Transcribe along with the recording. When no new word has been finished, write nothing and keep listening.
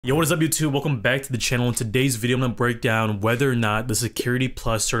Yo, what is up YouTube? Welcome back to the channel. In today's video, I'm going to break down whether or not the Security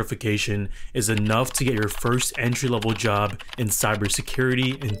Plus certification is enough to get your first entry-level job in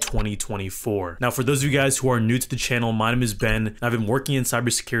cybersecurity in 2024. Now, for those of you guys who are new to the channel, my name is Ben. I've been working in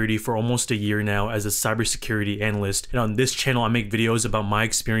cybersecurity for almost a year now as a cybersecurity analyst. And on this channel, I make videos about my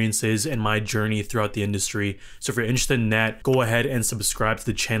experiences and my journey throughout the industry. So if you're interested in that, go ahead and subscribe to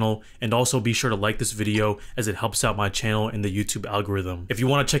the channel. And also be sure to like this video as it helps out my channel in the YouTube algorithm. If you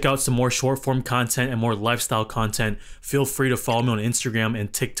want to check out some more short form content and more lifestyle content, feel free to follow me on Instagram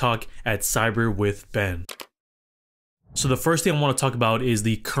and TikTok at cyberwithben. So the first thing I want to talk about is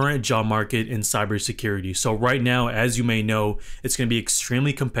the current job market in cybersecurity. So right now, as you may know, it's going to be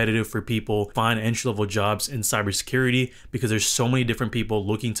extremely competitive for people to find entry-level jobs in cybersecurity because there's so many different people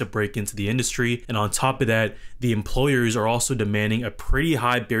looking to break into the industry. And on top of that, the employers are also demanding a pretty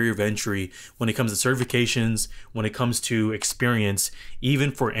high barrier of entry when it comes to certifications, when it comes to experience,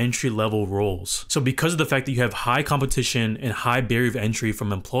 even for entry-level roles. So because of the fact that you have high competition and high barrier of entry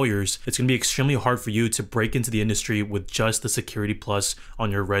from employers, it's going to be extremely hard for you to break into the industry with just the Security Plus on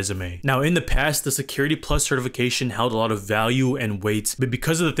your resume. Now, in the past, the Security Plus certification held a lot of value and weight, but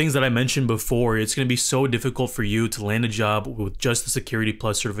because of the things that I mentioned before, it's going to be so difficult for you to land a job with just the Security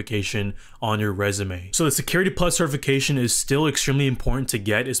Plus certification on your resume. So the Security Plus certification is still extremely important to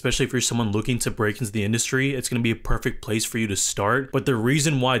get, especially if you're someone looking to break into the industry. It's going to be a perfect place for you to start, but the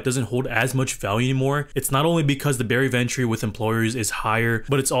reason why it doesn't hold as much value anymore, it's not only because the barrier of entry with employers is higher,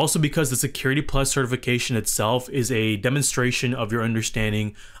 but it's also because the Security Plus certification itself is a demonstration of your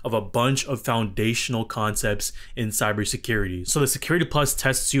understanding of a bunch of foundational concepts in cybersecurity. So the Security Plus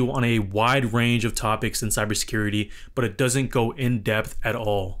tests you on a wide range of topics in cybersecurity, but it doesn't go in depth at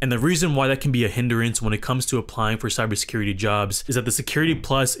all. And the reason why that can be a hindrance when it comes to applying for cybersecurity jobs is that the Security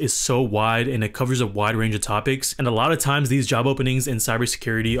Plus is so wide and it covers a wide range of topics. And a lot of times these job openings in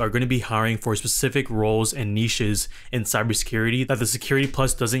cybersecurity are going to be hiring for specific roles and niches in cybersecurity that the Security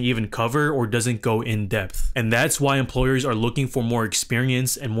Plus doesn't even cover or doesn't go in depth. And that's why employers are looking for more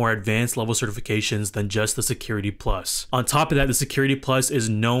experience and more advanced level certifications than just the Security Plus. On top of that, the Security Plus is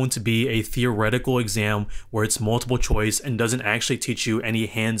known to be a theoretical exam where it's multiple choice and doesn't actually teach you any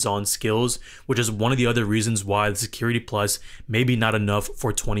hands-on skills, which is one of the other reasons why the Security Plus may be not enough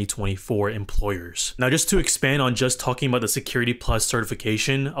for 2024 employers. Now, just to expand on just talking about the Security Plus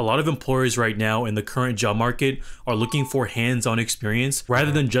certification, a lot of employers right now in the current job market are looking for hands-on experience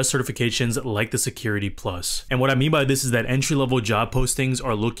rather than just certifications like the Security Plus. And what I mean by this is that entry-level job postings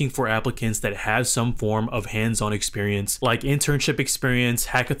are looking for applicants that have some form of hands-on experience, like internship experience,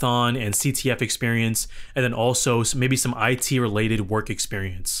 hackathon, and CTF experience, and then also maybe some IT-related work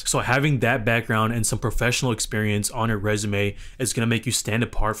experience. So having that background and some professional experience on your resume is going to make you stand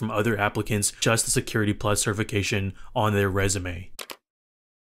apart from other applicants just the Security Plus certification on their resume.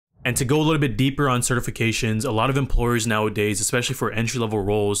 And to go a little bit deeper on certifications, a lot of employers nowadays, especially for entry-level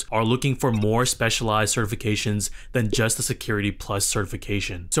roles, are looking for more specialized certifications than just the Security Plus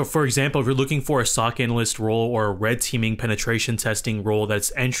certification. So for example, if you're looking for a SOC analyst role or a red teaming penetration testing role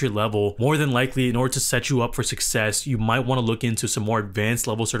that's entry-level, more than likely in order to set you up for success, you might want to look into some more advanced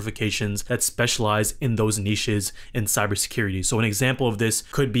level certifications that specialize in those niches in cybersecurity. So an example of this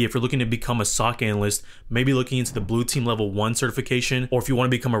could be if you're looking to become a SOC analyst, maybe looking into the Blue Team Level 1 certification, or if you want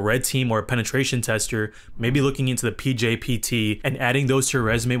to become a red team or a penetration tester, maybe looking into the PJPT, and adding those to your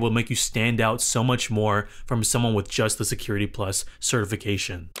resume will make you stand out so much more from someone with just the Security Plus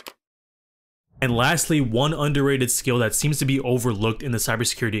certification. And lastly, one underrated skill that seems to be overlooked in the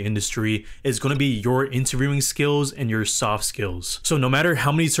cybersecurity industry is going to be your interviewing skills and your soft skills. So no matter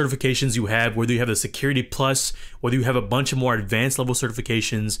how many certifications you have, whether you have the Security Plus, whether you have a bunch of more advanced level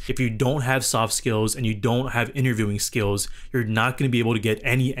certifications, if you don't have soft skills and you don't have interviewing skills, you're not going to be able to get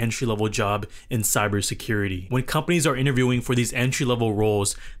any entry-level job in cybersecurity. When companies are interviewing for these entry-level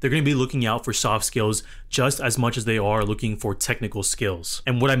roles, they're going to be looking out for soft skills just as much as they are looking for technical skills.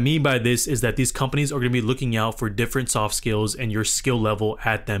 And what I mean by this is that these companies are going to be looking out for different soft skills and your skill level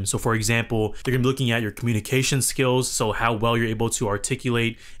at them. So for example, they're going to be looking at your communication skills, so how well you're able to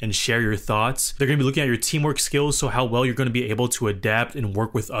articulate and share your thoughts. They're going to be looking at your teamwork skills, so how well you're going to be able to adapt and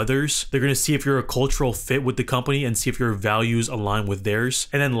work with others. They're going to see if you're a cultural fit with the company and see if your values align with theirs.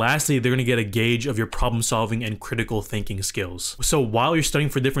 And then lastly, they're going to get a gauge of your problem solving and critical thinking skills. So while you're studying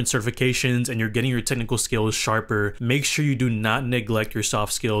for different certifications and you're getting your technical skills sharper, make sure you do not neglect your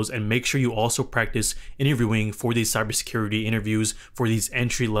soft skills, and make sure you also practice interviewing for these cybersecurity interviews for these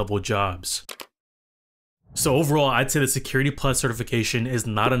entry-level jobs. So overall, I'd say the Security Plus certification is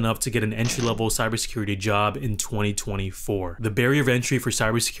not enough to get an entry-level cybersecurity job in 2024. The barrier of entry for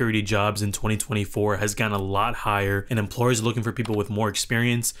cybersecurity jobs in 2024 has gotten a lot higher, and employers are looking for people with more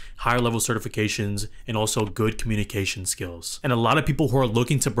experience, higher level certifications, and also good communication skills. And a lot of people who are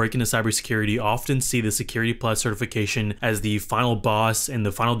looking to break into cybersecurity often see the Security Plus certification as the final boss and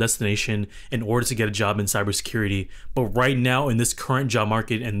the final destination in order to get a job in cybersecurity. But right now, in this current job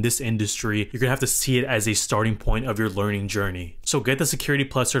market and this industry, you're gonna have to see it as a starting point of your learning journey. So get the Security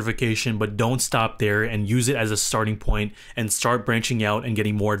Plus certification, but don't stop there, and use it as a starting point and start branching out and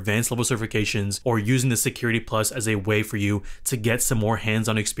getting more advanced level certifications, or using the Security Plus as a way for you to get some more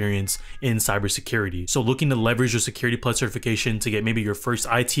hands-on experience in cybersecurity. So looking to leverage your Security Plus certification to get maybe your first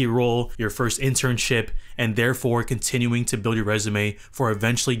IT role, your first internship, and therefore continuing to build your resume for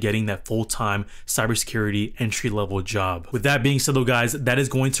eventually getting that full-time cybersecurity entry-level job. With that being said though guys, that is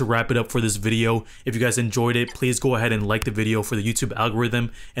going to wrap it up for this video. If you guys enjoyed it, please go ahead and like the video for the YouTube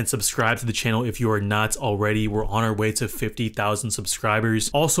algorithm, and subscribe to the channel if you are not already. We're on our way to 50,000 subscribers.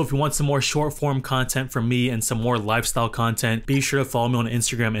 Also, if you want some more short form content from me and some more lifestyle content, be sure to follow me on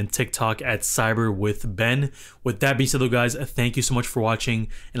Instagram and TikTok at cyberwithben. With that being said though guys, thank you so much for watching,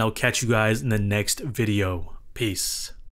 and I'll catch you guys in the next video. Peace.